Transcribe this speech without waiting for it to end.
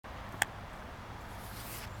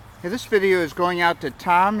Hey, this video is going out to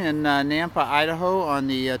Tom in Nampa, Idaho on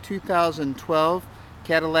the 2012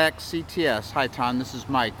 Cadillac CTS. Hi Tom, this is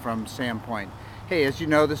Mike from Sandpoint. Hey, as you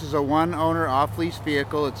know, this is a one-owner off-lease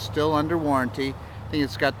vehicle. It's still under warranty. I think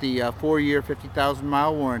it's got the 4-year,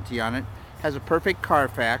 50,000-mile warranty on it. Has a perfect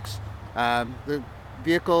Carfax. The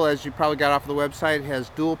vehicle, as you probably got off the website, has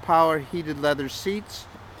dual power heated leather seats,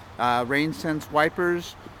 rain sense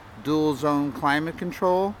wipers, dual zone climate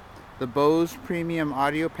control, the Bose premium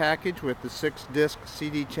audio package with the 6-disc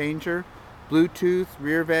CD changer, Bluetooth,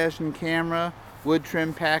 rear vision camera, wood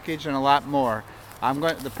trim package, and a lot more.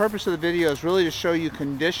 The purpose of the video is really to show you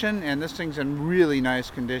condition, and this thing's in really nice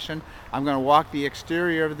condition. I'm going to walk the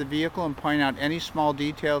exterior of the vehicle and point out any small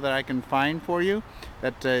detail that I can find for you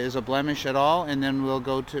that is a blemish at all, and then we'll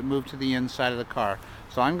move to the inside of the car.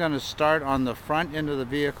 So I'm going to start on the front end of the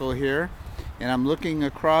vehicle here, and I'm looking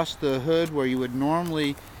across the hood where you would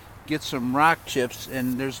normally get some rock chips,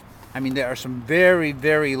 and there are some very,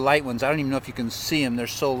 very light ones. I don't even know if you can see them. They're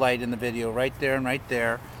so light in the video, right there and right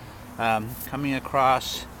there. Coming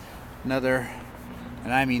across another,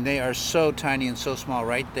 and I mean they are so tiny and so small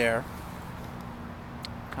right there.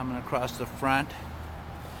 Coming across the front,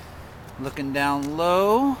 looking down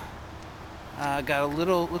low, got a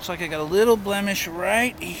little, looks like I got a little blemish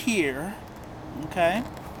right here. Okay.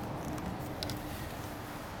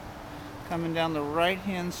 Coming down the right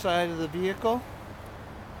hand side of the vehicle,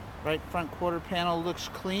 right front quarter panel looks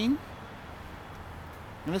clean,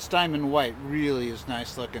 and this diamond white really is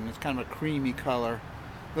nice looking. It's kind of a creamy color.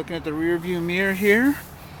 Looking at the rear view mirror here,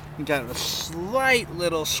 you got a slight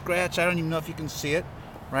little scratch. I don't even know if you can see it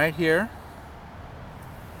right here.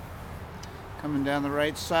 Coming down the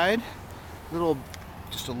right side,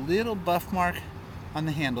 just a little buff mark on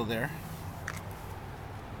the handle there.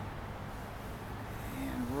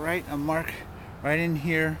 A mark right in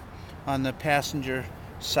here on the passenger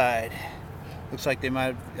side. Looks like they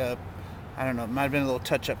might have, I don't know, it might have been a little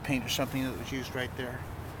touch-up paint or something that was used right there.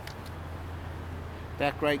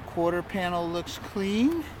 Back right quarter panel looks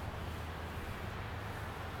clean.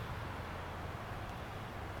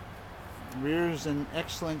 Rear is in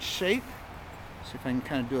excellent shape. See if I can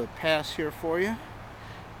kind of do a pass here for you.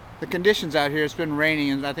 The conditions out here, it's been raining,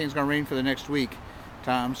 and I think it's going to rain for the next week,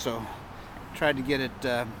 Tom, so tried to get it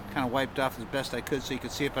kind of wiped off as best I could so you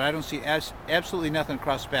could see it, but I don't see absolutely nothing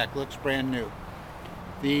across the back. Looks brand new.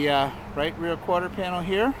 The right rear quarter panel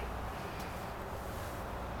here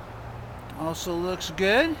also looks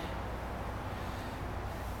good.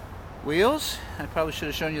 Wheels, I probably should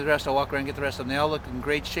have shown you the rest. I'll walk around and get the rest of them. They all look in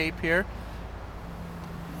great shape here.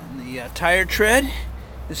 And the tire tread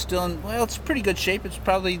is still in, well, it's pretty good shape. It's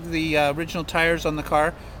probably the original tires on the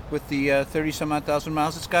car with the 30-some-odd thousand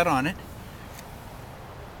miles it's got on it.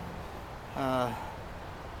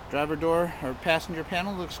 Driver door or passenger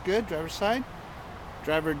panel looks good. Driver's side.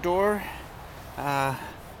 Driver door. A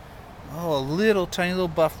little tiny little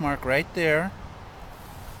buff mark right there.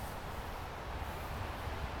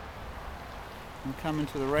 And coming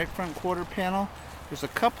to the right front quarter panel, there's a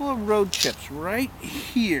couple of road chips right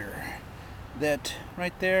here. That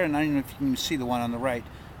right there, and I don't know if you can see the one on the right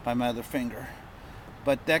by my other finger.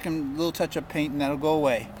 But that can, little touch up paint, and that'll go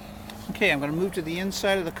away. Okay, I'm going to move to the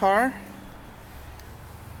inside of the car.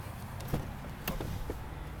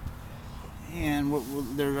 And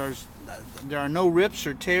there are no rips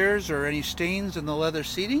or tears or any stains in the leather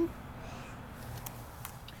seating.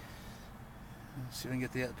 Let's see if I can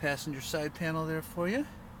get the passenger side panel there for you.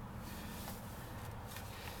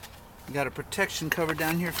 You got a protection cover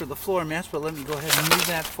down here for the floor mats, but let me go ahead and move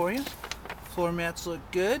that for you. Floor mats look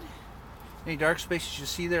good. Any dark spaces you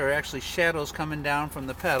see there are actually shadows coming down from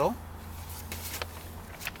the pedal.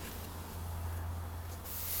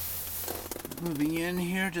 Moving in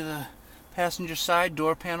here to the passenger side,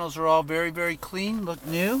 door panels are all very, very clean, look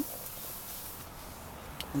new.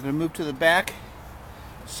 I'm going to move to the back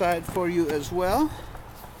side for you as well.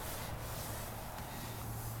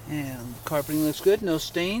 And the carpeting looks good, no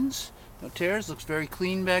stains, no tears, looks very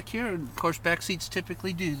clean back here. Of course, back seats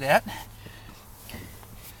typically do that.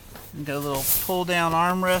 And got a little pull down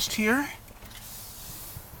armrest here.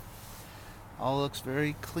 All looks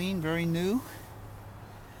very clean, very new.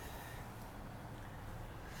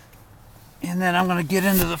 And then I'm going to get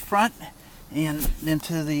into the front and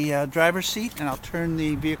into the driver's seat, and I'll turn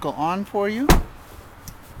the vehicle on for you.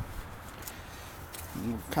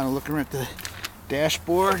 And kind of looking at the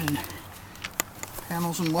dashboard and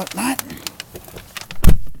panels and whatnot.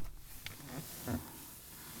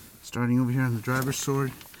 Starting over here on the driver's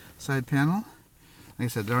side panel. Like I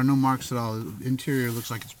said, there are no marks at all. The interior looks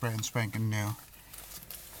like it's brand spanking new. I'm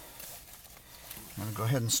going to go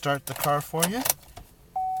ahead and start the car for you.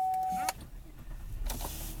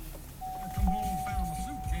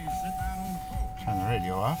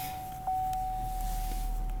 off.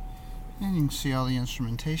 And you can see all the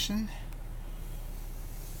instrumentation.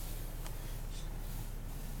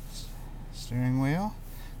 Steering wheel.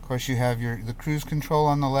 Of course, you have the cruise control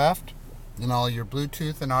on the left, and all your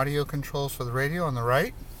Bluetooth and audio controls for the radio on the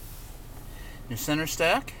right. Your center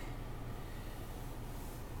stack.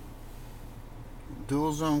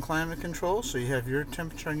 Dual zone climate control, so you have your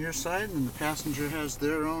temperature on your side, and the passenger has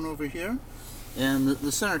their own over here. And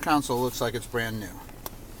the center console looks like it's brand new.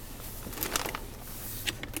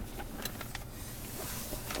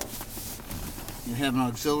 You have an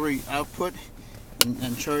auxiliary output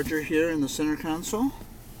and charger here in the center console.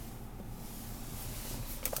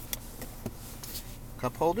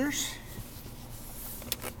 Cup holders.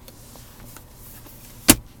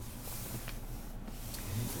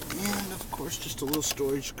 And of course just a little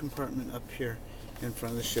storage compartment up here in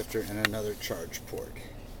front of the shifter and another charge port.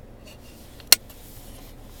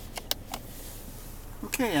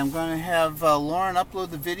 Okay, I'm going to have Lauren upload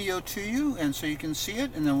the video to you, and so you can see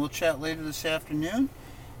it, and then we'll chat later this afternoon.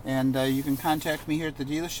 And you can contact me here at the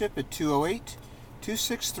dealership at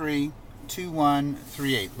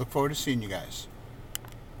 208-263-2138. Look forward to seeing you guys.